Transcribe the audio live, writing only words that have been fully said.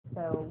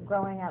so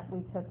growing up,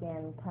 we took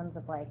in tons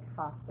of like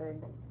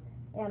fostered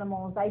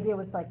animals. The idea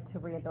was like to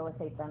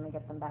rehabilitate them and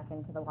get them back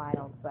into the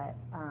wild, but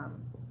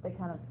they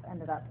kind of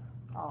ended up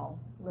all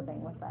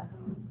living with us.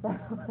 So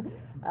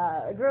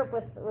I grew up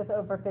with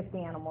over 50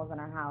 animals in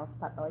our house: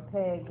 potbelly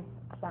pigs,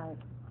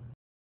 skunks,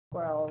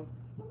 squirrels,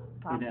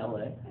 In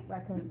LA?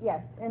 raccoons.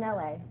 Yes, in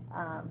LA,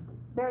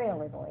 very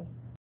illegally.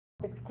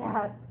 6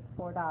 cats,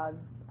 4 dogs.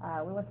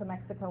 We went to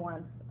Mexico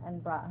once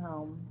and brought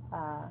home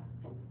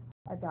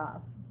a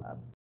dog,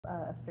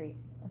 a street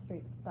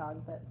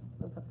dog that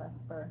was with us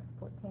for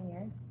 14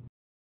 years.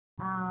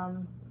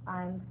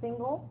 I'm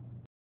single.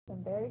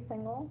 I'm very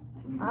single.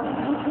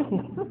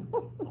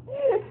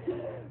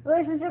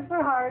 Relationships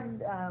are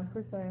hard,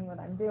 pursuing what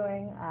I'm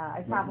doing.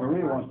 I travel.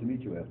 Maria wants to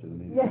meet you after the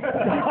meeting. Yes.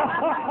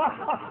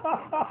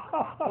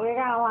 We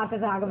got a lot to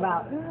talk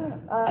about.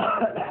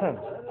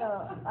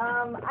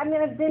 I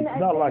mean, It's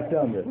not like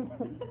them yet.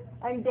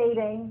 I'm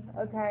dating,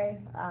 okay,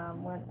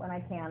 when I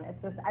can.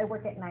 It's just, I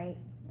work at night,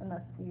 and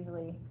that's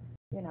usually,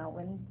 you know,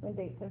 when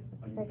dates are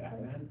supposed to take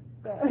place.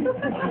 So.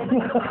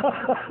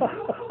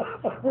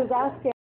 Disaster.